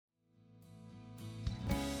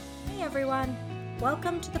everyone.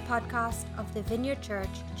 Welcome to the podcast of the Vineyard Church,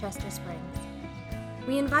 Chester Springs.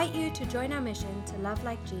 We invite you to join our mission to love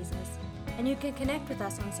like Jesus, and you can connect with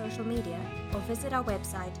us on social media or visit our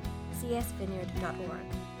website, csvineyard.org.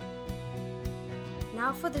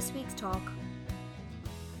 Now for this week's talk.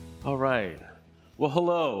 All right. Well,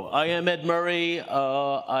 hello. I am Ed Murray.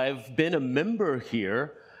 I've been a member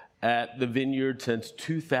here at the Vineyard since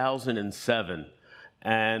 2007.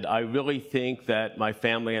 And I really think that my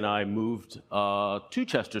family and I moved to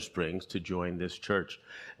Chester Springs to join this church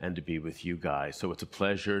and to be with you guys. So it's a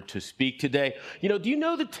pleasure to speak today. Do you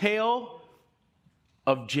know the tale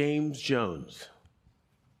of James Jones?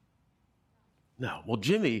 No. Well,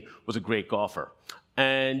 Jimmy was a great golfer.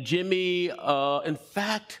 And Jimmy, in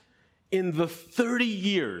fact, in the 30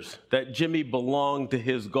 years that Jimmy belonged to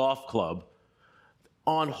his golf club,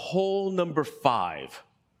 on hole number 5,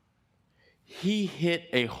 he hit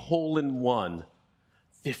a hole-in-one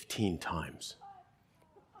 15 times.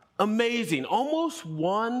 Amazing. Almost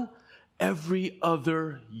one every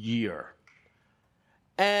other year.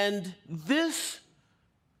 And this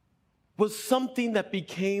was something that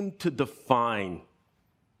became to define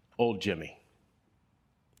old Jimmy.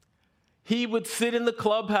 He would sit in the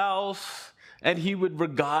clubhouse and he would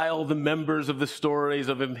regale the members of the stories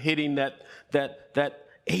of him hitting that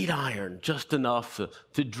 8-iron just enough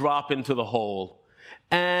to drop into the hole.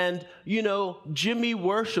 And, Jimmy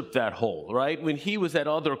worshiped that hole, right? When he was at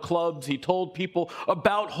other clubs, he told people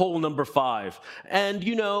about hole number 5. And,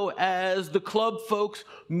 as the club folks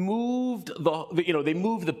moved they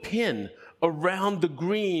moved the pin around the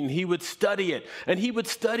green, he would study it, and he would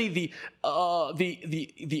study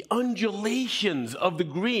the undulations of the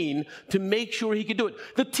green to make sure he could do it.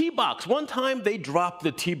 The tee box, one time they dropped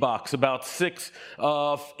the tee box about 6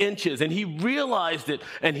 inches, and he realized it,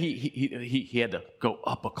 and he had to go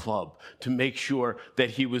up a club to make sure that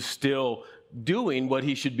he was still doing what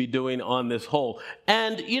he should be doing on this hole.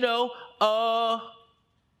 And hole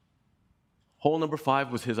number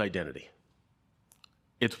 5 was his identity.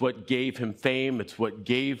 It's what gave him fame. It's what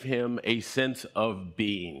gave him a sense of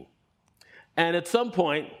being. And at some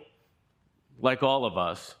point, like all of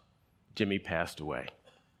us, Jimmy passed away.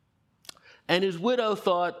 And his widow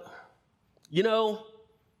thought,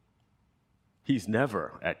 he's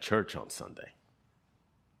never at church on Sunday.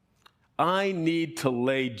 I need to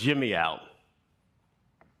lay Jimmy out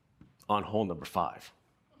on hole number 5.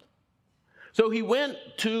 So she went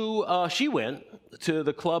to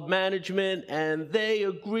the club management, and they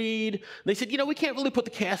agreed. They said, we can't really put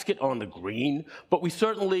the casket on the green, but we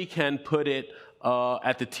certainly can put it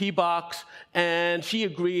at the tee box. And she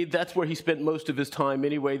agreed. That's where he spent most of his time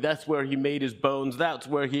anyway. That's where he made his bones. That's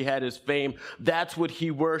where he had his fame. That's what he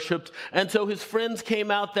worshiped. And so his friends came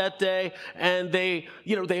out that day, and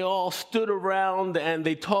they all stood around and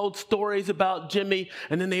they told stories about Jimmy.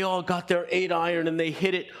 And then they all got their 8-iron and they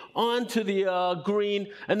hit it onto the green.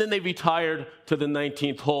 And then they retired to the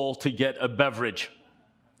 19th hole to get a beverage.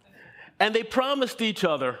 And they promised each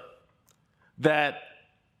other that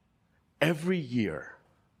every year,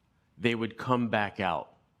 they would come back out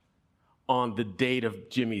on the date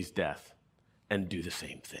of Jimmy's death and do the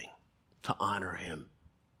same thing to honor him.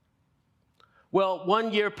 Well,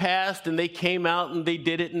 1 year passed, and they came out and they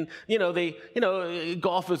did it, and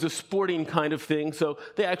golf is a sporting kind of thing, so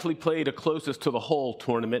they actually played a closest to the hole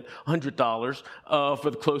tournament, $100 for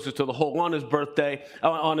the closest to the hole on his birthday,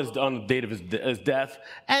 on the date of his death,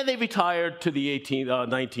 and they retired to the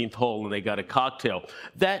 19th hole, and they got a cocktail.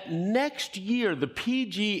 That next year, the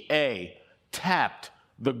PGA tapped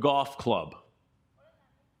the golf club.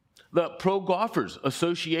 The Pro Golfers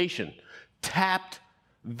Association tapped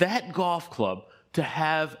that golf club to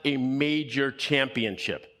have a major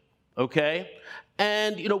championship, okay?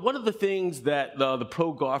 And, one of the things that the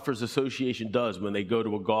Pro Golfers Association does when they go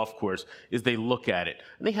to a golf course is they look at it.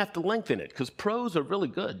 And they have to lengthen it because pros are really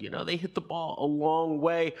good. They hit the ball a long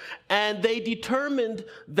way. And they determined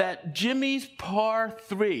that Jimmy's par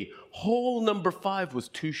 3, hole number 5, was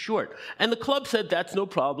too short. And the club said, that's no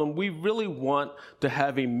problem. We really want to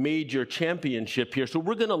have a major championship here, so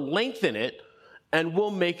we're going to lengthen it. And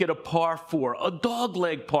we'll make it a par 4, a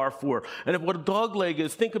dogleg par 4. And what a dogleg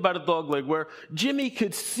is, think about a dogleg where Jimmy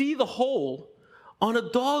could see the hole. On a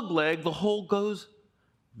dogleg, the hole goes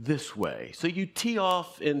this way. So you tee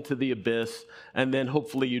off into the abyss, and then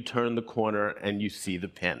hopefully you turn the corner and you see the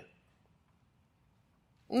pin.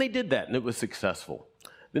 And they did that, and it was successful.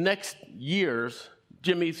 The next years,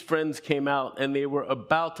 Jimmy's friends came out, and they were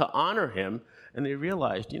about to honor him, and they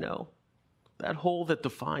realized, that hole that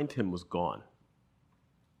defined him was gone.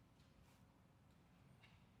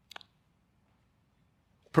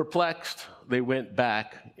 Perplexed, they went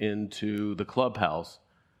back into the clubhouse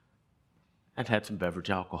and had some beverage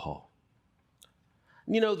alcohol.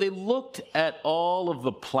 You know, they looked at all of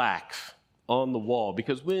the plaques on the wall,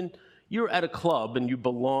 because when you're at a club and you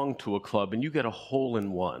belong to a club and you get a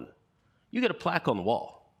hole-in-one, you get a plaque on the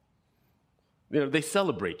wall. You know, they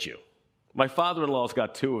celebrate you. My father-in-law's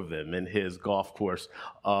got 2 of them in his golf course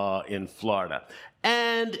in Florida.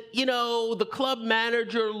 And, you know, the club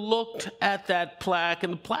manager looked at that plaque,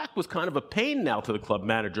 and the plaque was kind of a pain now to the club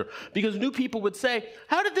manager, because new people would say,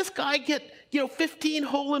 how did this guy get, 15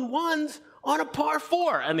 hole-in-ones on a par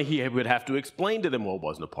 4? And he would have to explain to them, well, it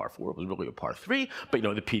wasn't a par 4, it was really a par 3. But,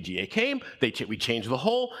 the PGA came, we changed the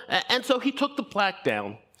hole. And so he took the plaque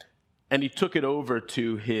down, and he took it over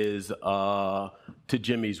to to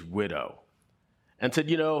Jimmy's widow and said,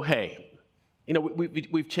 hey,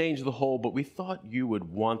 we've changed the hole, but we thought you would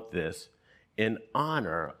want this in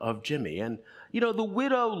honor of Jimmy. And, the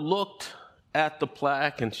widow looked at the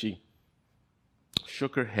plaque, and she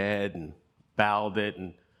shook her head and bowed it.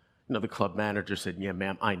 And, the club manager said, yeah,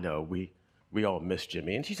 ma'am, I know, we all miss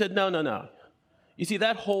Jimmy. And she said, no. You see,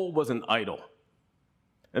 that hole was an idol.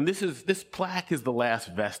 And this plaque is the last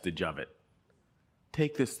vestige of it.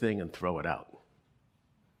 Take this thing and throw it out.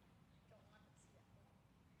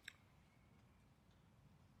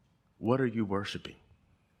 What are you worshiping?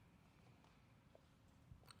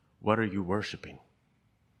 What are you worshiping?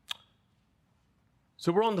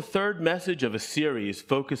 So we're on the 3rd message of a series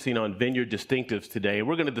focusing on Vineyard Distinctives today, and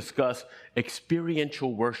we're going to discuss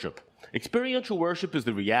experiential worship. Experiential worship is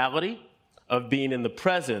the reality of being in the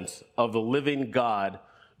presence of the living God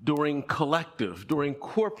during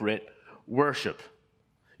corporate worship.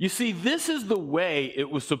 You see, this is the way it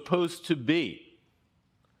was supposed to be.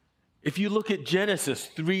 If you look at Genesis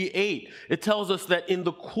 3:8, it tells us that in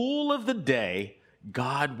the cool of the day,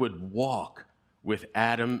 God would walk with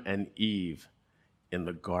Adam and Eve in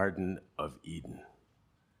the Garden of Eden.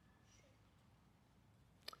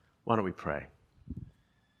 Why don't we pray?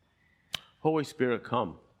 Holy Spirit,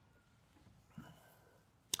 come.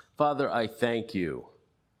 Father, I thank you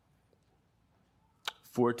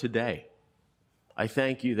for today. I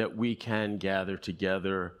thank you that we can gather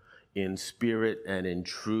together in spirit and in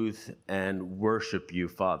truth and worship you,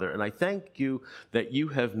 Father. And I thank you that you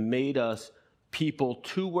have made us people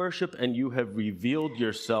to worship, and you have revealed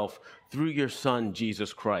yourself through your Son,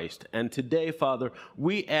 Jesus Christ. And today, Father,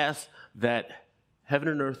 we ask that heaven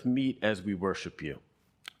and earth meet as we worship you.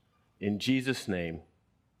 In Jesus' name,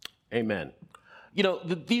 amen.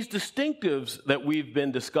 These distinctives that we've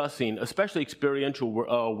been discussing, especially experiential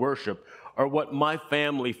worship, are what my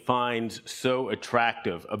family finds so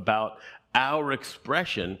attractive about our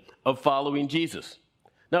expression of following Jesus.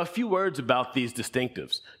 Now, a few words about these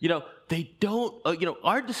distinctives. They don't,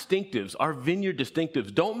 our distinctives, our vineyard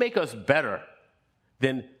distinctives, don't make us better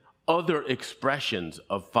than other expressions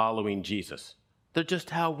of following Jesus. They're just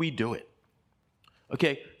how we do it.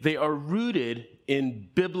 Okay, they are rooted in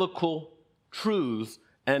biblical truths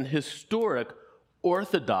and historic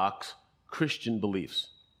Orthodox Christian beliefs.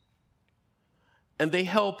 And they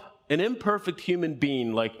help an imperfect human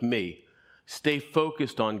being like me stay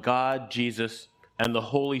focused on God, Jesus, and the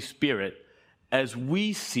Holy Spirit as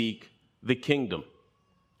we seek the kingdom.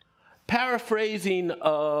 Paraphrasing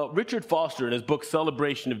Richard Foster in his book,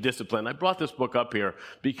 Celebration of Discipline. I brought this book up here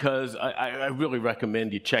because I really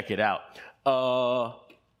recommend you check it out.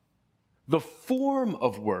 The form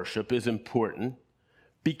of worship is important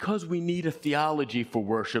because we need a theology for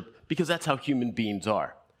worship, because that's how human beings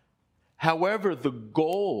are. However, the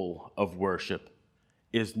goal of worship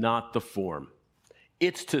is not the form.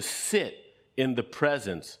 It's to sit in the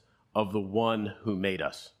presence of the one who made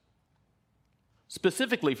us.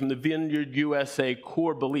 Specifically from the Vineyard USA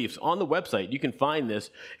core beliefs, on the website you can find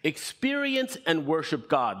this: experience and worship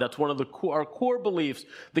God. That's one of our core beliefs.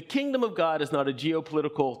 The kingdom of God is not a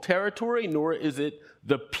geopolitical territory, nor is it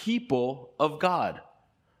the people of God.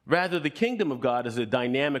 Rather, the kingdom of God is a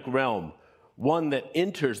dynamic realm, one that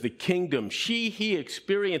enters the kingdom. He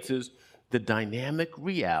experiences the dynamic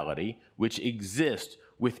reality which exists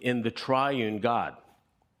within the triune God,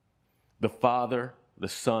 the Father, the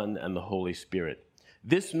Son, and the Holy Spirit.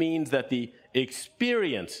 This means that the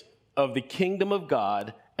experience of the kingdom of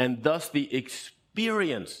God, and thus the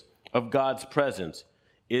experience of God's presence,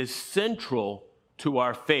 is central to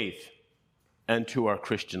our faith and to our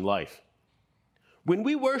Christian life. When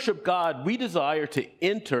we worship God, we desire to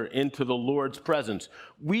enter into the Lord's presence.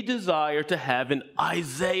 We desire to have an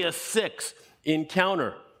Isaiah 6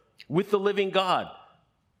 encounter with the living God.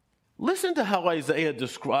 Listen to how Isaiah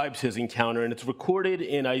describes his encounter, and it's recorded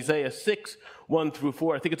in Isaiah 6, 1 through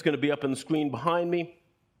 4. I think it's going to be up on the screen behind me.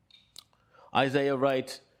 Isaiah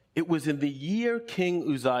writes, "It was in the year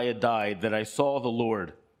King Uzziah died that I saw the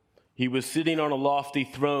Lord. He was sitting on a lofty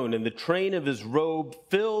throne, and the train of his robe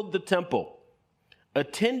filled the temple.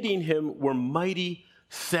 Attending him were mighty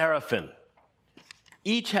seraphim,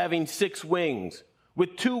 each having 6 wings.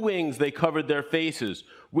 With 2 wings they covered their faces,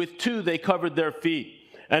 with 2 they covered their feet,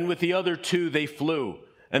 and with the other 2 they flew.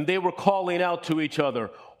 And they were calling out to each other,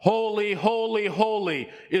 'Holy, holy, holy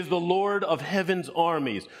is the Lord of heaven's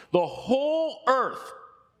armies. The whole earth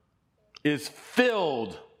is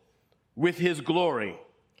filled with his glory.'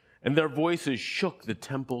 And their voices shook the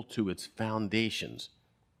temple to its foundations,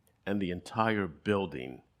 and the entire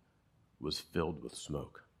building was filled with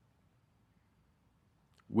smoke."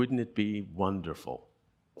 Wouldn't it be wonderful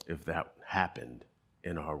if that happened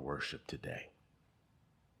in our worship today?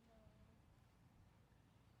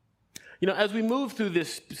 You know, as we move through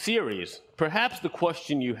this series, perhaps the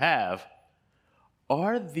question you have,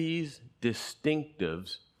 are these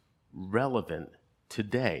distinctives relevant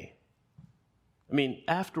today? I mean,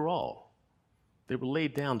 after all, they were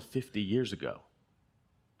laid down 50 years ago,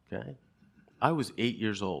 okay? I was 8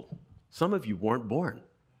 years old. Some of you weren't born,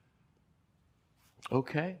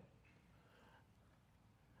 okay?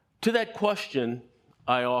 To that question,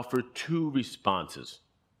 I offer 2 responses.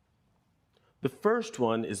 The first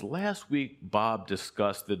one is last week, Bob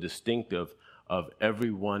discussed the distinctive of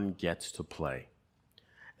everyone gets to play.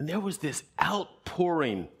 And there was this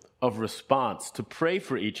outpouring of response to pray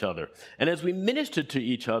for each other. And as we ministered to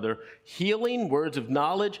each other, healing words of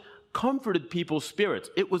knowledge comforted people's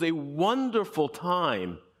spirits. It was a wonderful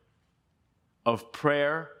time of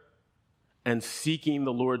prayer and seeking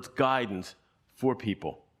the Lord's guidance for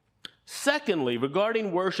people. Secondly,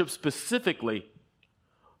 regarding worship specifically,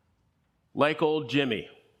 like old Jimmy,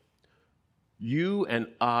 you and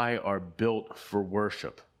I are built for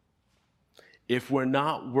worship. If we're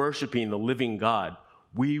not worshiping the living God,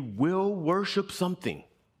 we will worship something.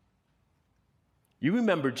 You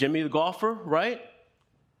remember Jimmy the golfer, right?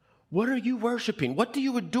 What are you worshiping? What do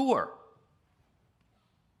you adore?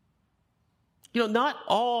 You know, not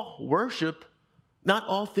all worship, not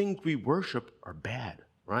all things we worship are bad,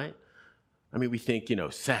 right? I mean, we think,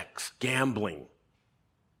 sex, gambling,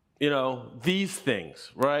 these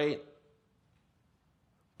things, right?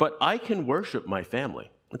 But I can worship my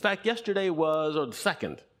family. In fact, yesterday was, the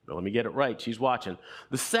second, let me get it right, she's watching.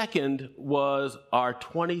 The second was our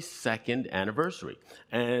 22nd anniversary.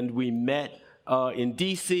 And we met in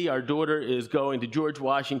D.C. Our daughter is going to George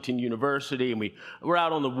Washington University, and we're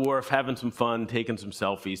out on the wharf having some fun, taking some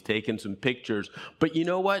selfies, taking some pictures. But you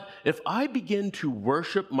know what? If I begin to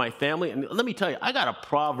worship my family, and let me tell you, I got a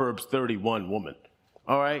Proverbs 31 woman,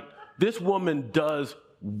 all right? This woman does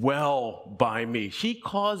well by me. She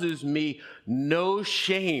causes me no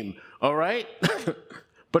shame, all right?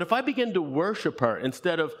 But if I begin to worship her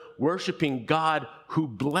instead of worshiping God who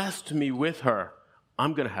blessed me with her,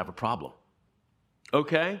 I'm going to have a problem.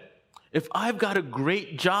 Okay? If I've got a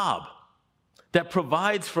great job that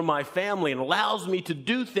provides for my family and allows me to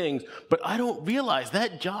do things, but I don't realize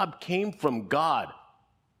that job came from God,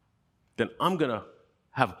 then I'm going to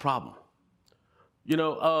have a problem.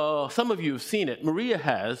 Some of you have seen it. Maria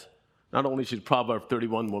has, not only she's a Proverbs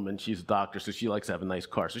 31 woman, she's a doctor, so she likes to have a nice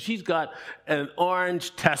car. So she's got an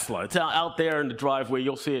orange Tesla. It's out there in the driveway.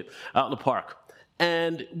 You'll see it out in the park.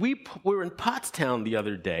 And we were in Pottstown the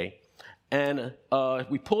other day, and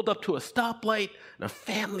we pulled up to a stoplight, and a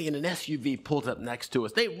family in an SUV pulled up next to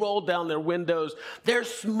us. They rolled down their windows. They're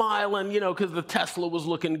smiling, because the Tesla was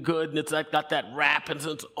looking good, and it's got that wrap, and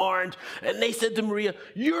it's orange. And they said to Maria,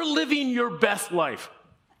 "You're living your best life."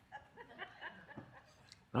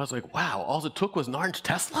 And I was like, wow, all it took was an orange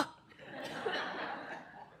Tesla?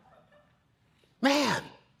 Man,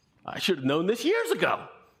 I should have known this years ago,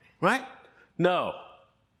 right? No.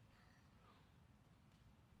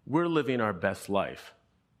 We're living our best life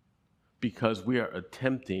because we are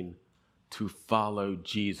attempting to follow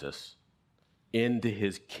Jesus into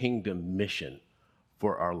his kingdom mission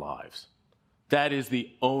for our lives. That is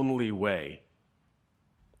the only way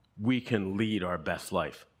we can lead our best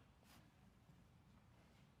life.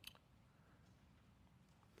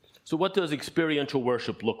 So what does experiential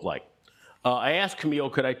worship look like? I asked Camille,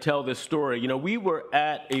 could I tell this story? We were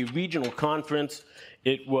at a regional conference.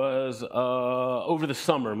 It was over the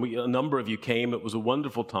summer, and a number of you came. It was a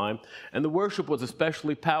wonderful time, and the worship was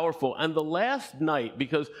especially powerful. And the last night,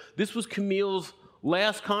 because this was Camille's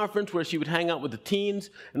last conference where she would hang out with the teens,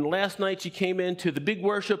 and the last night she came into the big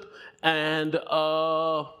worship, and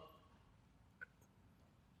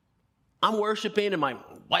I'm worshiping, and my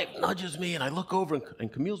wife nudges me, and I look over,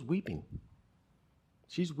 and Camille's weeping.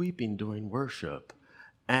 She's weeping during worship.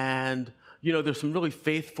 And, there's some really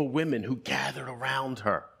faithful women who gathered around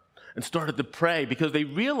her and started to pray because they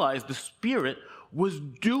realized the Spirit was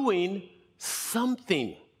doing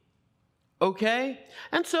something, okay?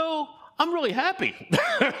 And so I'm really happy.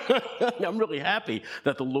 I'm really happy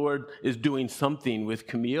that the Lord is doing something with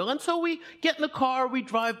Camille. And so we get in the car, we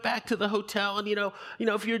drive back to the hotel, and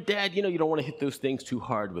if you're a dad, you don't want to hit those things too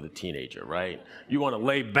hard with a teenager, right? You want to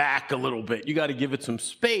lay back a little bit. You got to give it some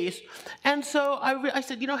space. And so I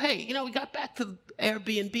said, hey, we got back to the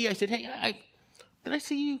Airbnb. I said, hey, did I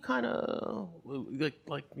see you kind of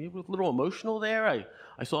like you were a little emotional there?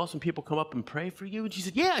 I saw some people come up and pray for you. And she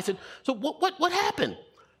said, yeah. I said, so what happened?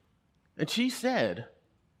 And she said,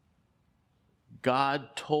 God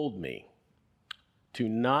told me to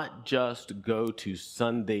not just go to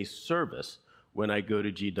Sunday service when I go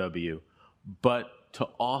to GW, but to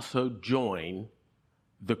also join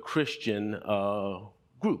the Christian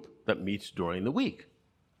group that meets during the week.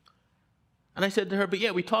 And I said to her, but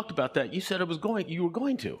yeah, we talked about that. You said you were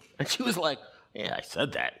going to. And she was like, yeah, I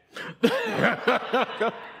said that.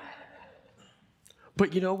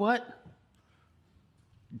 But you know what?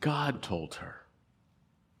 God told her.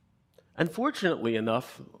 And fortunately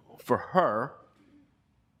enough for her,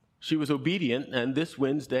 she was obedient, and this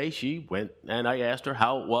Wednesday she went, and I asked her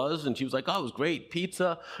how it was, and she was like, oh, it was great,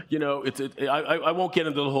 pizza. I won't get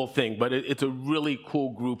into the whole thing, but it's a really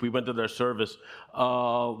cool group. We went to their service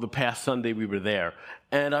the past Sunday we were there,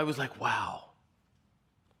 and I was like, wow,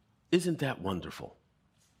 isn't that wonderful?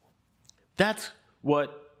 That's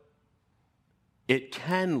what it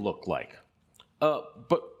can look like.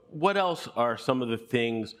 But what else are some of the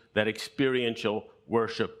things that experiential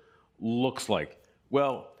worship looks like?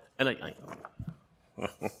 Well, and where'd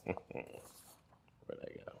I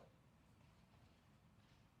go?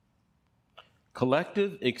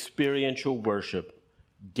 Collective experiential worship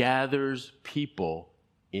gathers people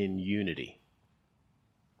in unity.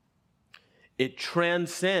 It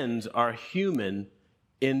transcends our human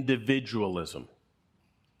individualism.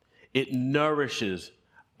 It nourishes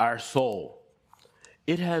our soul.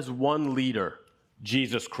 It has one leader,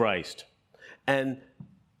 Jesus Christ. And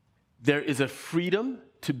there is a freedom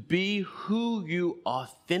to be who you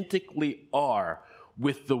authentically are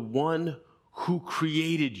with the one who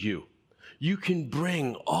created you. You can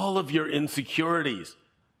bring all of your insecurities,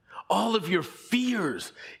 all of your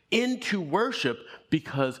fears into worship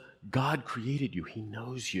because God created you. He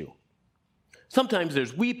knows you. Sometimes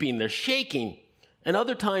there's weeping, there's shaking, and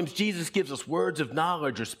other times Jesus gives us words of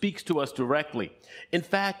knowledge or speaks to us directly. In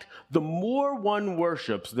fact, the more one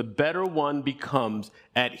worships, the better one becomes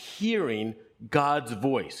at hearing God's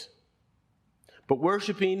voice. But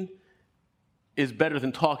worshiping is better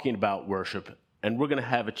than talking about worship, and we're going to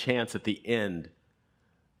have a chance at the end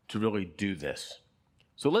to really do this.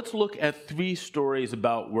 So let's look at 3 stories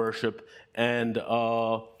about worship, and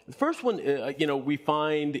the first one, we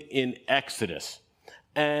find in Exodus.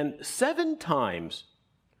 And 7 times,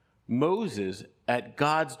 Moses, at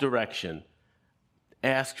God's direction,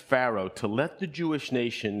 asked Pharaoh to let the Jewish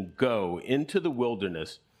nation go into the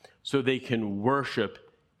wilderness so they can worship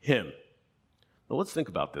him. Now, let's think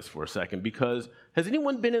about this for a second, because has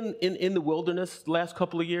anyone been in the wilderness the last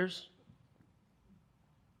couple of years?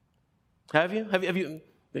 Have you? Have you?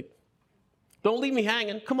 Don't leave me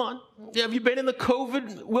hanging. Come on. Have you been in the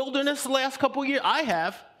COVID wilderness the last couple of years? I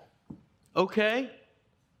have. Okay.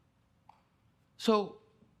 So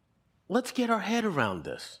let's get our head around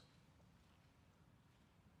this.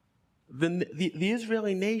 The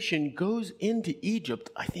Israeli nation goes into Egypt,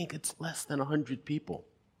 I think it's less than 100 people.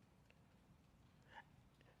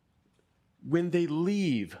 When they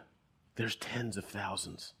leave, there's tens of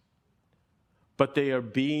thousands. But they are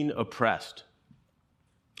being oppressed.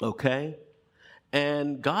 Okay?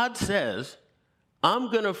 And God says,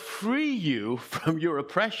 I'm going to free you from your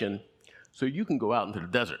oppression so you can go out into the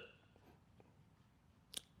desert.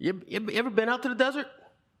 You ever been out to the desert?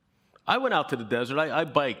 I went out to the desert. I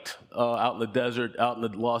biked out in the desert, out in the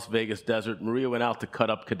Las Vegas desert. Maria went out to cut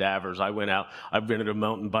up cadavers. I went out. I rented a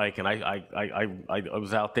mountain bike, and I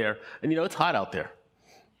was out there. And, it's hot out there.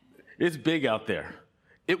 It's big out there.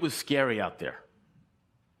 It was scary out there.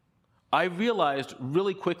 I realized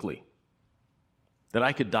really quickly that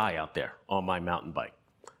I could die out there on my mountain bike.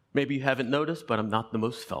 Maybe you haven't noticed, but I'm not the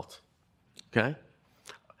most felt. Okay?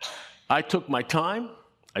 I took my time.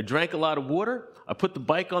 I drank a lot of water. I put the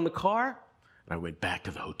bike on the car, and I went back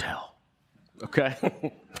to the hotel. Okay?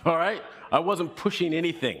 All right? I wasn't pushing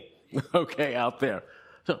anything, okay, out there.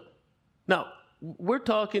 So, now, we're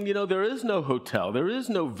talking, there is no hotel. There is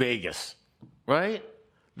no Vegas, right?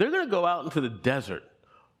 They're going to go out into the desert.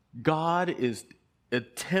 God is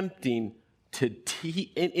attempting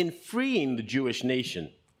in freeing the Jewish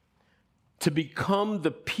nation to become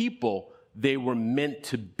the people they were meant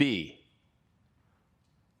to be.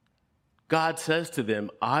 God says to them,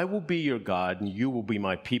 I will be your God and you will be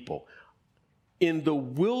my people. In the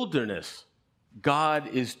wilderness, God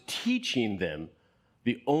is teaching them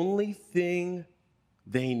the only thing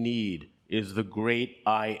they need is the great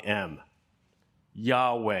I am,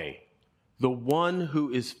 Yahweh, the one who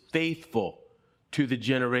is faithful to the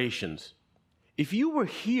generations. If you were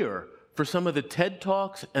here for some of the TED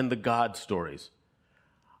Talks and the God stories,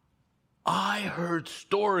 I heard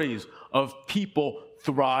stories of people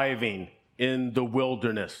thriving in the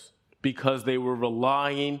wilderness because they were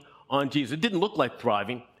relying on Jesus. It didn't look like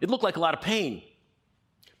thriving. It looked like a lot of pain.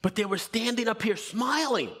 But they were standing up here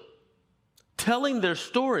smiling, telling their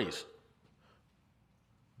stories.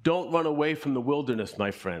 Don't run away from the wilderness, my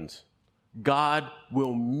friends. God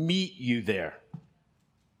will meet you there.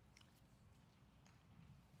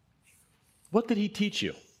 What did he teach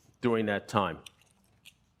you during that time?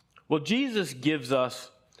 Well, Jesus gives us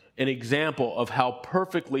an example of how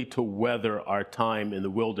perfectly to weather our time in the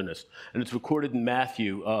wilderness. And it's recorded in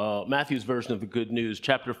Matthew's version of the Good News,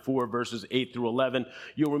 chapter 4, verses 8 through 11.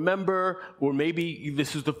 You'll remember, or maybe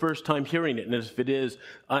this is the first time hearing it, and if it is,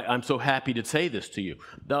 I'm so happy to say this to you.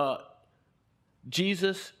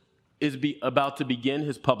 Jesus is about to begin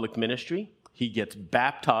his public ministry. He gets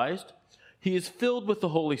baptized. He is filled with the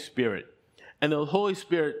Holy Spirit. And the Holy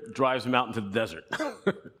Spirit drives him out into the desert.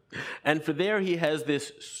 And for there he has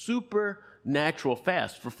this supernatural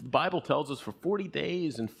fast. The Bible tells us for 40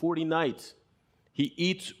 days and 40 nights, he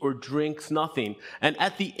eats or drinks nothing. And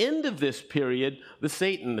at the end of this period,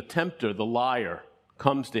 Satan, the tempter, the liar,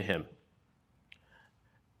 comes to him.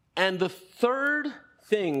 And the third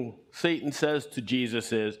thing Satan says to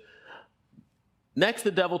Jesus is, next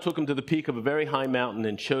the devil took him to the peak of a very high mountain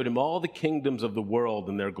and showed him all the kingdoms of the world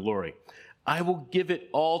and their glory. I will give it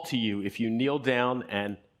all to you if you kneel down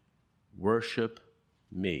and worship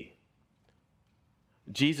me.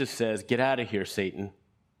 Jesus says, get out of here, Satan.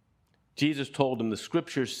 Jesus told him, the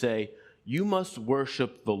scriptures say, you must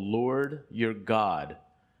worship the Lord your God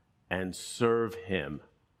and serve him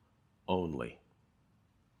only.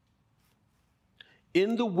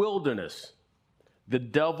 In the wilderness, the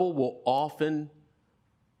devil will often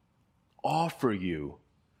offer you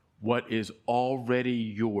what is already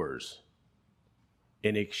yours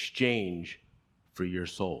in exchange for your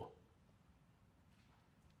soul.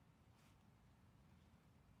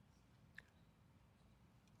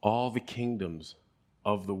 All the kingdoms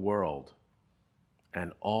of the world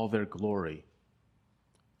and all their glory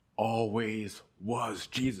always was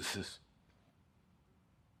Jesus's.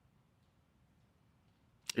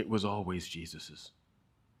 It was always Jesus's.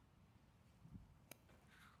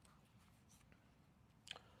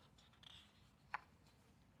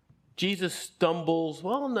 Jesus stumbles,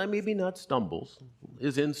 well, maybe not stumbles,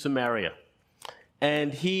 is in Samaria.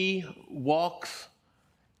 And he walks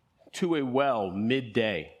to a well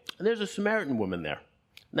midday. And there's a Samaritan woman there.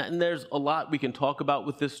 And there's a lot we can talk about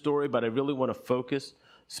with this story, but I really want to focus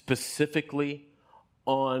specifically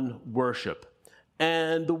on worship.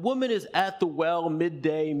 And the woman is at the well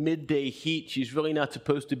midday heat. She's really not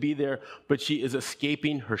supposed to be there, but she is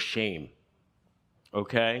escaping her shame.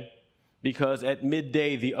 Okay? Because at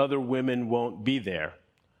midday, the other women won't be there.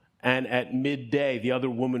 And at midday, the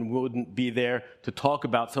other woman wouldn't be there to talk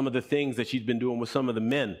about some of the things that she's been doing with some of the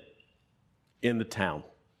men in the town.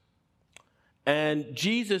 And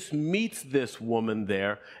Jesus meets this woman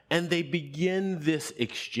there, and they begin this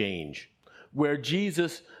exchange where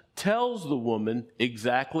Jesus tells the woman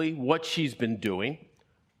exactly what she's been doing,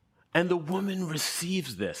 and the woman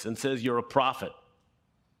receives this and says, you're a prophet.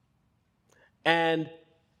 And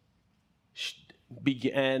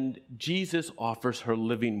Jesus offers her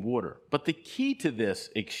living water. But the key to this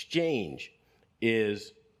exchange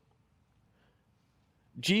is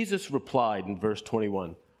Jesus replied in verse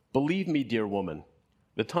 21, believe me, dear woman,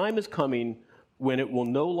 the time is coming when it will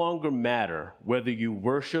no longer matter whether you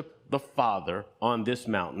worship the Father on this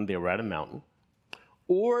mountain, they were at a mountain,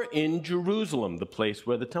 or in Jerusalem, the place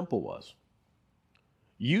where the temple was.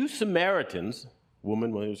 You Samaritans,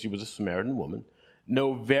 woman, she was a Samaritan woman,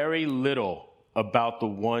 know very little about the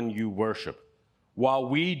one you worship, while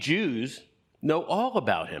we Jews know all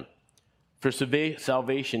about him. For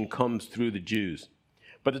salvation comes through the Jews.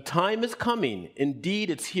 But the time is coming, indeed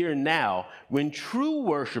it's here now, when true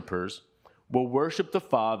worshipers will worship the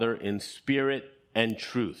Father in spirit and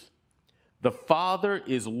truth. The Father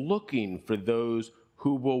is looking for those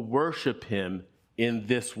who will worship him in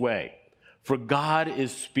this way. For God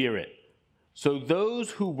is spirit. So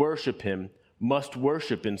those who worship him must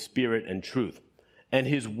worship in spirit and truth, and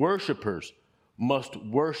his worshipers must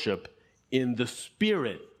worship in the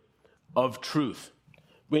spirit of truth.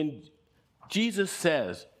 When Jesus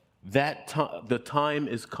says that the time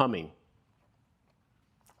is coming,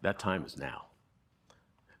 that time is now.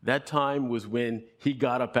 That time was when he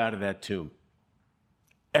got up out of that tomb.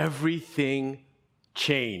 Everything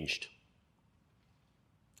changed.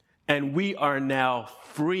 And we are now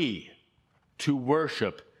free to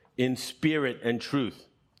worship in spirit and truth.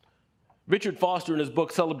 Richard Foster, in his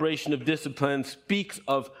book, Celebration of Discipline, speaks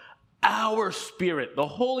of our spirit, the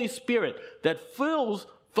Holy Spirit that fills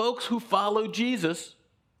folks who follow Jesus,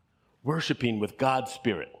 worshiping with God's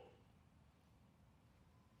Spirit.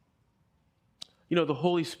 You know, the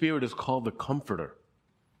Holy Spirit is called the Comforter,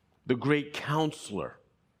 the Great Counselor,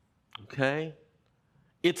 okay?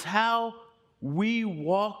 It's how we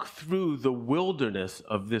walk through the wilderness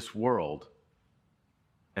of this world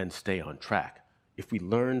and stay on track if we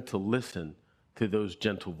learn to listen to those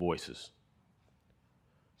gentle voices.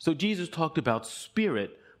 So Jesus talked about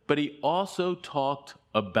spirit, but he also talked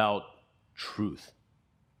about truth.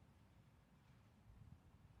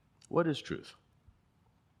 What is truth?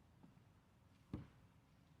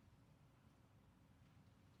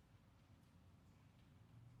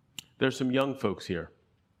 There's some young folks here.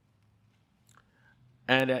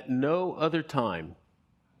 And at no other time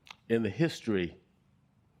in the history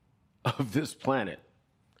of this planet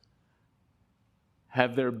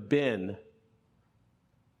have there been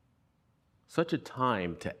such a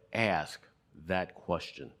time to ask that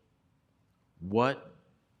question. What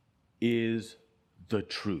is the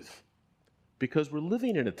truth? Because we're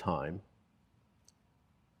living in a time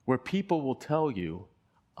where people will tell you,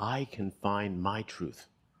 I can find my truth.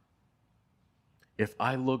 If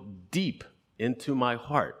I look deep into my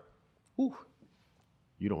heart,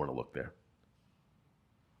 you don't want to look there.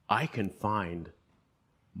 I can find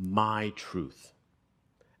my truth,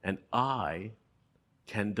 and I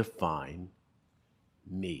can define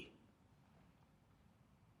me.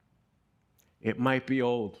 It might be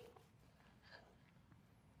old,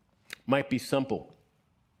 might be simple,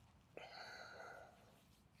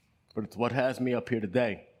 but it's what has me up here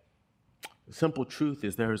today. The simple truth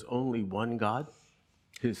is there is only one God.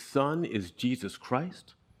 His Son is Jesus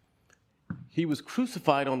Christ. He was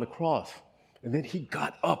crucified on the cross, and then he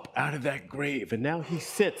got up out of that grave, and now he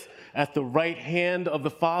sits at the right hand of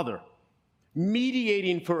the Father,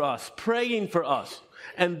 mediating for us, praying for us.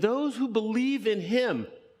 And those who believe in him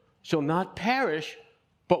shall not perish,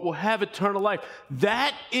 but will have eternal life.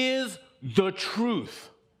 That is the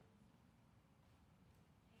truth.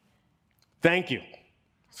 Thank you.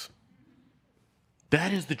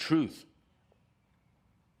 That is the truth.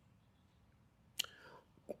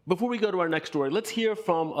 Before we go to our next story, let's hear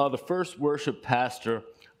from the first worship pastor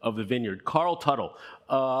of the Vineyard, Carl Tuttle.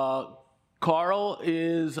 Carl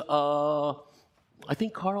is, I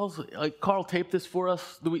think Carl taped this for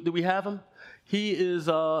us. Do we have him? He's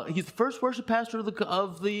the first worship pastor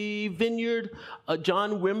of the Vineyard.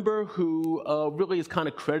 John Wimber, who really is kind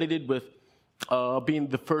of credited with being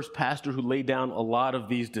the first pastor who laid down a lot of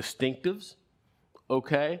these distinctives.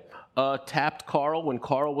 Okay, tapped Carl when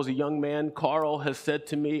Carl was a young man. Carl has said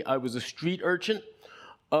to me, I was a street urchin.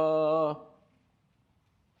 I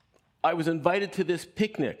was invited to this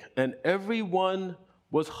picnic, and everyone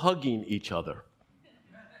was hugging each other.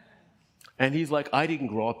 And he's like, I didn't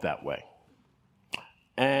grow up that way.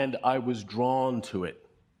 And I was drawn to it.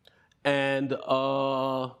 And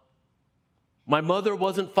my mother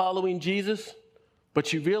wasn't following Jesus, but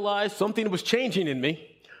she realized something was changing in me.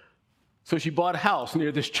 So she bought a house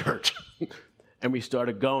near this church, and we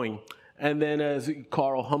started going. And then, as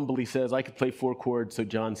Carl humbly says, I could play 4 chords, so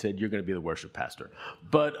John said, you're going to be the worship pastor.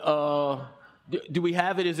 But do we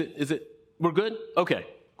have it? Is it, we're good? Okay,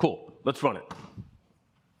 cool. Let's run it.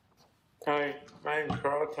 Hi, my name's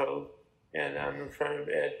Carl Tuttle, and I'm in front of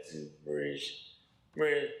Ed and Maria,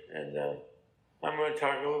 and I'm going to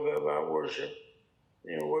talk a little bit about worship.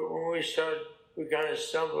 You know, when we started, we kind of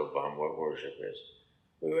stumbled upon what worship is.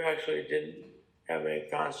 We actually didn't have any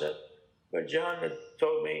concept, but John had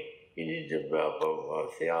told me you need to develop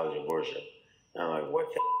a theology of worship. And I'm like, what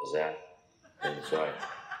the hell is that? And so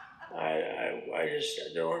I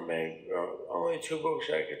just, there weren't many, only 2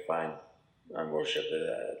 books I could find on worship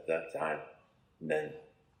at that time. And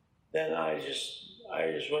then I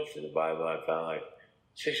just went through the Bible. I found like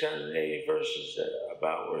 680 verses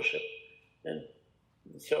about worship, and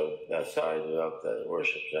so that's how I developed that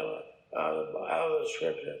worship seminar. Out of the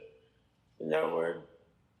scripture, in that word,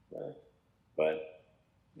 but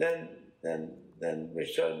then we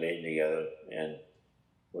started meeting together, and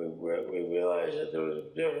we realized that there was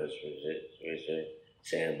a difference between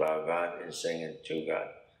singing about God and singing to God.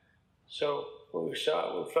 So we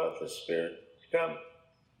felt the Spirit come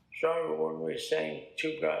stronger when we sang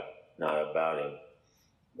to God, not about Him.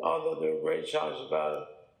 Although there are great songs about Him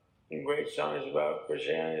and great songs about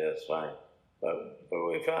Christianity, that's fine. But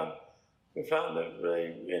we found a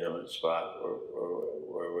really intimate spot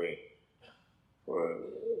where we were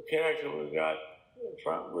connected with God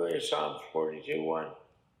from really Psalm 42, 1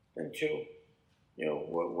 and 2. You know,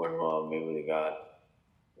 when will I meet with God?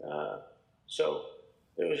 So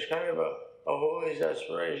there was kind of a holy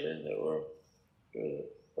desperation in the room. It was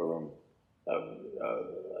a room of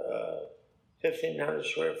 1,500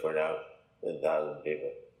 square foot out with 1,000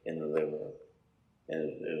 people in the living room.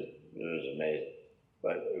 And it was amazing.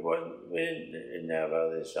 But it wasn't, we didn't have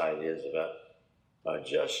all these ideas about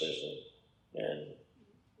justice and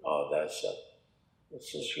all that stuff.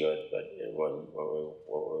 This is good, but it wasn't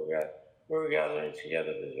what we got. We were gathering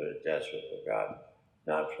together because we were desperate for God,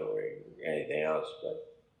 not for anything else. But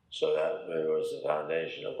so that really was the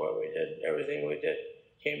foundation of what we did. Everything we did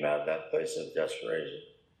came out of that place of desperation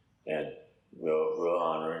and real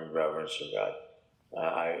honor and reverence for God.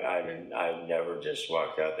 I've never just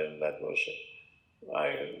walked out there and led worship.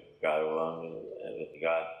 I got along with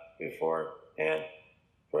God beforehand,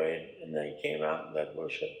 prayed, and then came out and led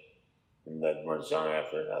worship, and led one song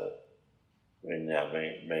after another. We didn't have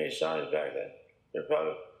many songs back then. There were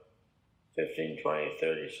probably 15, 20,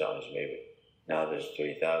 30 songs maybe. Now there's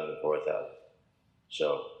 3,000, 4,000.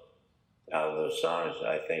 So out of those songs,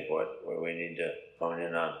 I think what we need to hone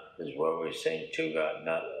in on is what we sing to God,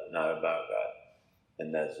 not about God.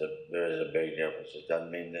 And there is a big difference. It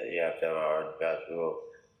doesn't mean that you have to have a hard and fast rule,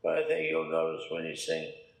 but I think you'll notice when you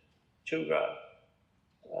sing to God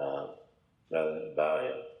rather than about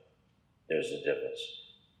Him, there's a difference.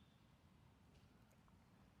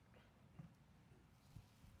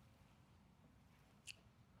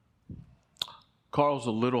 Carl's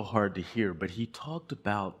a little hard to hear, but he talked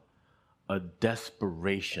about a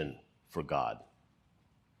desperation for God.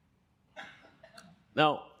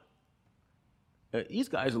 Now, these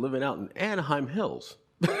guys are living out in Anaheim Hills.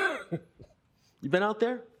 You been out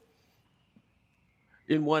there?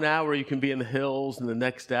 In 1 hour, you can be in the hills, and the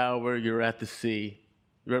next hour, you're at the sea.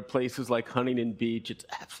 You're at places like Huntington Beach. It's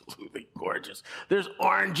absolutely gorgeous. There's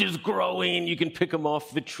oranges growing. You can pick them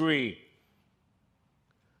off the tree.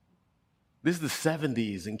 This is the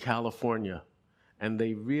 70s in California, and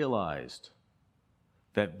they realized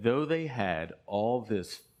that though they had all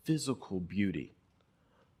this physical beauty,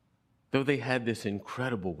 though they had this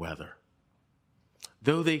incredible weather,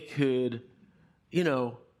 though they could,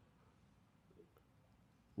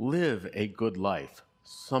 live a good life,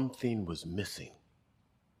 something was missing.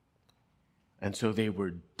 And so they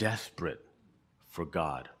were desperate for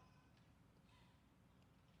God.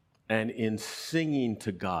 And in singing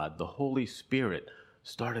to God, the Holy Spirit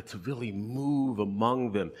started to really move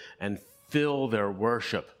among them and fill their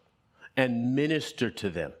worship and minister to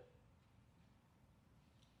them.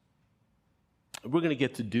 We're going to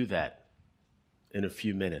get to do that in a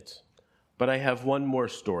few minutes. But I have one more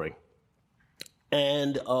story.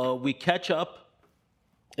 And we catch up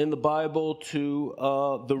in the Bible to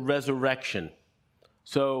the resurrection.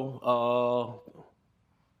 So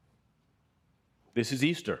this is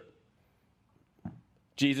Easter.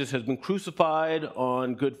 Jesus has been crucified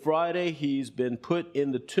on Good Friday. He's been put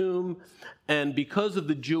in the tomb. And because of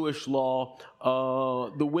the Jewish law,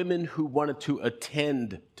 the women who wanted to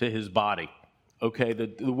attend to his body,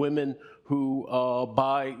 the women who,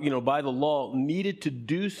 by the law, needed to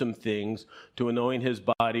do some things to anoint his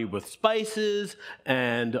body with spices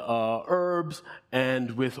and herbs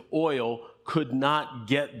and with oil, could not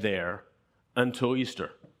get there until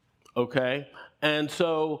Easter, And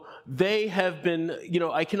so they have been,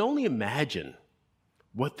 I can only imagine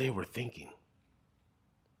what they were thinking.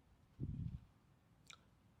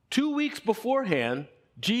 2 weeks beforehand,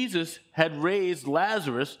 Jesus had raised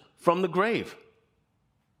Lazarus from the grave.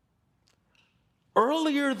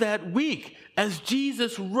 Earlier that week, as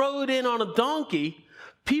Jesus rode in on a donkey,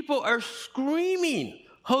 people are screaming,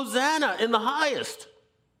 "Hosanna in the highest."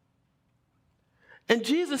 And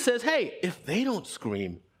Jesus says, hey, if they don't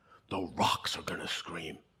scream, the rocks are going to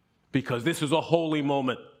scream, because this is a holy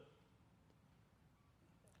moment.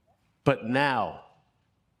 But now,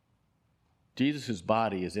 Jesus'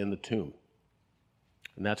 body is in the tomb.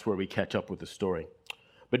 And that's where we catch up with the story.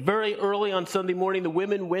 But very early on Sunday morning, the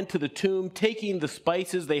women went to the tomb, taking the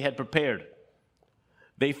spices they had prepared.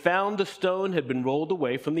 They found the stone had been rolled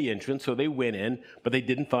away from the entrance, so they went in, but they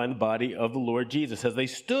didn't find the body of the Lord Jesus. As they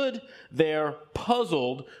stood there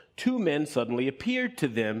puzzled, two men suddenly appeared to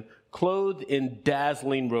them, clothed in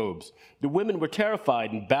dazzling robes. The women were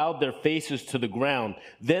terrified and bowed their faces to the ground.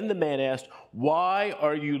 Then the man asked, "Why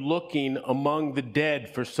are you looking among the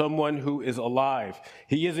dead for someone who is alive?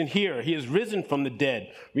 He isn't here. He has risen from the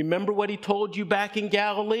dead. Remember what he told you back in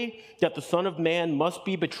Galilee? That the Son of Man must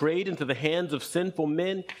be betrayed into the hands of sinful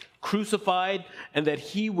men, crucified, and that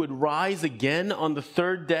he would rise again on the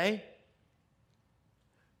third day?"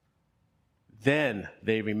 Then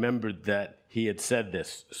they remembered that he had said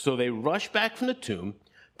this. So they rushed back from the tomb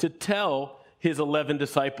to tell his 11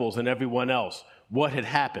 disciples and everyone else what had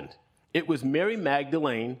happened. It was Mary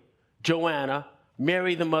Magdalene, Joanna,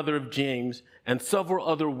 Mary the mother of James, and several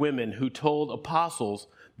other women who told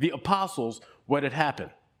the apostles what had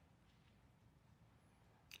happened.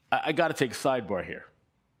 I got to take a sidebar here.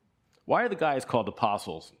 Why are the guys called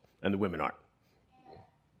apostles and the women aren't?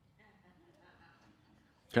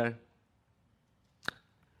 Okay?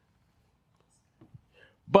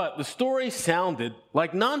 But the story sounded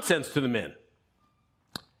like nonsense to the men,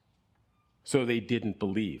 so they didn't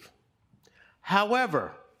believe.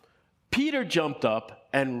 However, Peter jumped up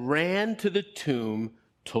and ran to the tomb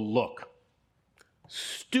to look.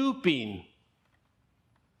 Stooping,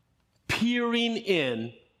 peering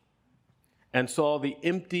in, and saw the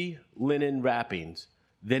empty linen wrappings.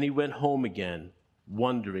 Then he went home again,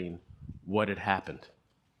 wondering what had happened.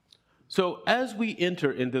 So as we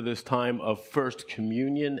enter into this time of first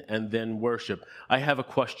communion and then worship, I have a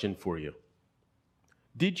question for you.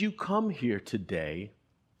 Did you come here today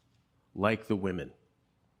like the women,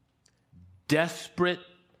 desperate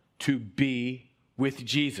to be with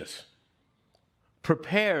Jesus,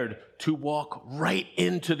 prepared to walk right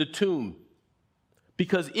into the tomb?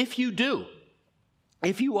 Because if you do,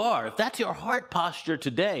 if that's your heart posture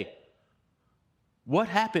today, what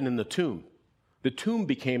happened in the tomb? The tomb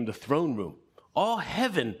became the throne room. All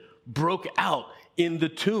heaven broke out in the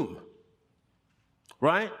tomb,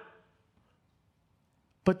 right?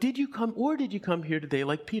 But did you come here today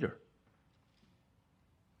like Peter?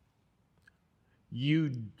 You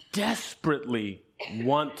desperately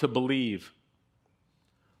want to believe.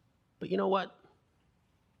 But you know what?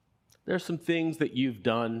 There's some things that you've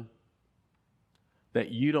done that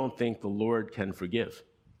you don't think the Lord can forgive.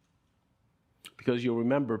 Because you'll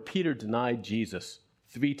remember, Peter denied Jesus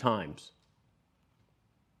 3 times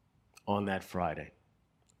on that Friday.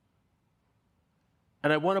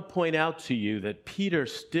 And I want to point out to you that Peter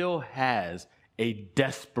still has a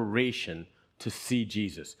desperation to see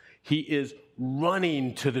Jesus. He is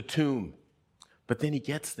running to the tomb, but then he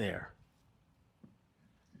gets there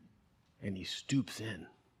and he stoops in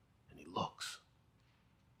and he looks.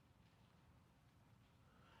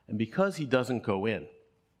 And because he doesn't go in,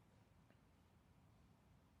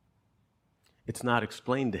 it's not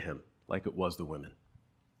explained to him like it was the women.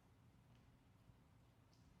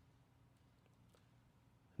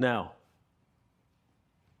 Now,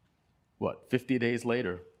 50 days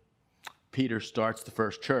later, Peter starts the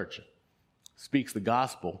first church, speaks the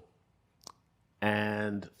gospel,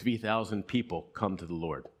 and 3,000 people come to the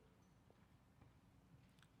Lord.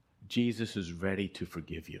 Jesus is ready to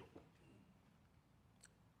forgive you.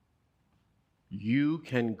 You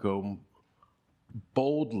can go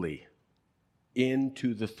boldly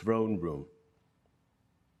into the throne room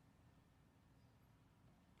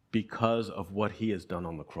because of what he has done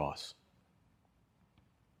on the cross.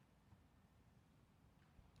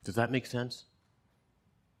 Does that make sense?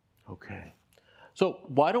 Okay. So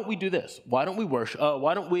why don't we do this? Why don't we worship?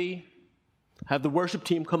 Why don't we have the worship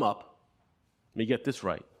team come up? Let me get this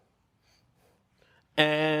right.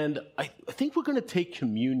 And I think we're going to take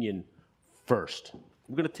communion first.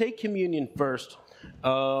 We're going to take communion first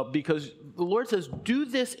because the Lord says, do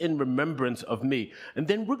this in remembrance of me. And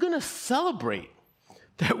then we're going to celebrate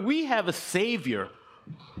that we have a Savior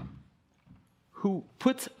who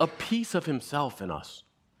puts a piece of himself in us.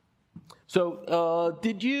 So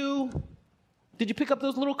did you pick up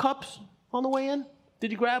those little cups on the way in?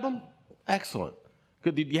 Did you grab them? Excellent.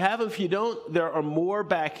 Good. Did you have them? If you don't, there are more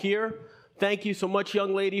back here. Thank you so much,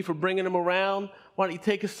 young lady, for bringing them around. Why don't you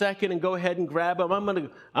take a second and go ahead and grab them? I'm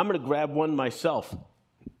gonna grab one myself.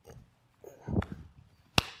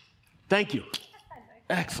 Thank you.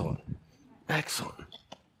 Excellent. Excellent.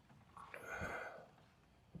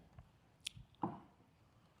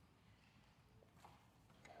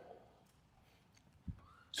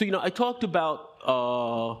 So, I talked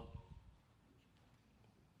about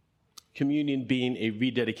communion being a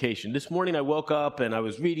rededication. This morning I woke up and I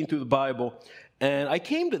was reading through the Bible, and I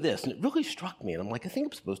came to this, and it really struck me, and I'm like, I think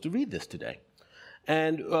I'm supposed to read this today.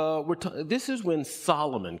 And this is when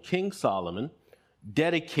Solomon, King Solomon,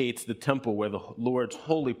 dedicates the temple where the Lord's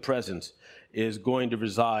holy presence is going to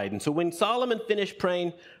reside. And so when Solomon finished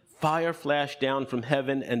praying, fire flashed down from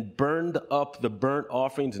heaven and burned up the burnt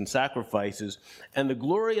offerings and sacrifices, and the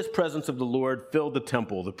glorious presence of the Lord filled the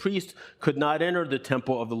temple. The priest could not enter the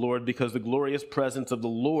temple of the Lord because the glorious presence of the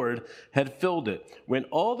Lord had filled it. When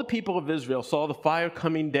all the people of Israel saw the fire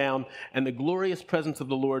coming down and the glorious presence of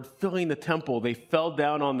the Lord filling the temple, they fell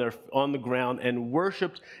down on the ground and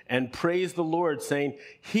worshiped and praised the Lord, saying,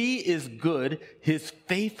 "He is good, his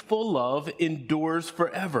faithful love endures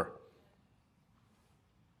forever."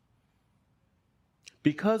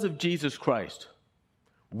 Because of Jesus Christ,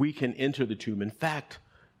 we can enter the tomb. In fact,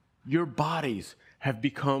 your bodies have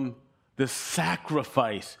become the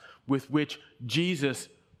sacrifice with which Jesus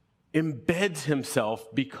embeds himself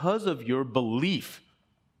because of your belief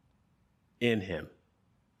in him.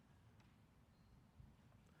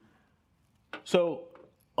 So,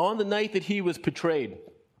 on the night that he was betrayed,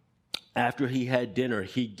 after he had dinner,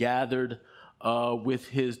 he gathered with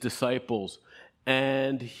his disciples,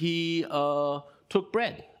 and he took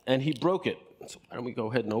bread, and he broke it. So why don't we go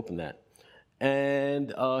ahead and open that?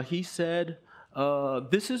 And he said,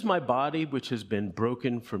 "This is my body which has been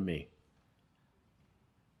broken for me.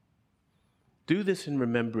 Do this in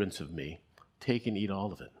remembrance of me. Take and eat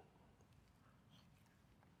all of it."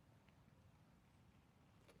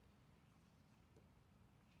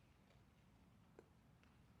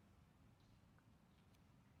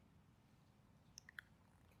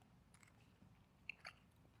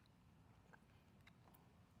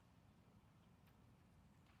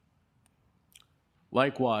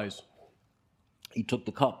 Likewise, he took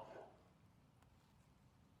the cup,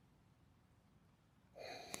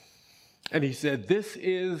 and he said, "This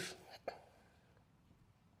is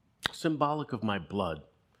symbolic of my blood.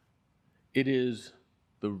 It is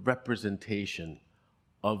the representation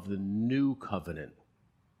of the new covenant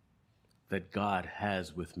that God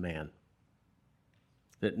has with man,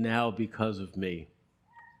 that now because of me,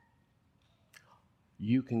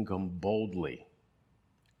 you can come boldly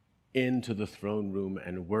into the throne room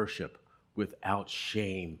and worship without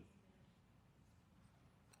shame.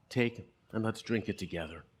 Take and let's drink it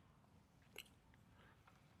together."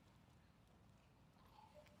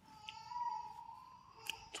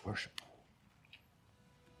 Let's worship.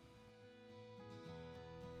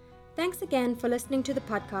 Thanks again for listening to the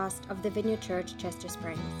podcast of the Vineyard Church, Chester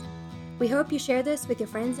Springs. We hope you share this with your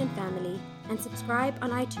friends and family and subscribe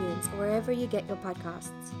on iTunes or wherever you get your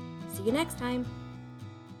podcasts. See you next time.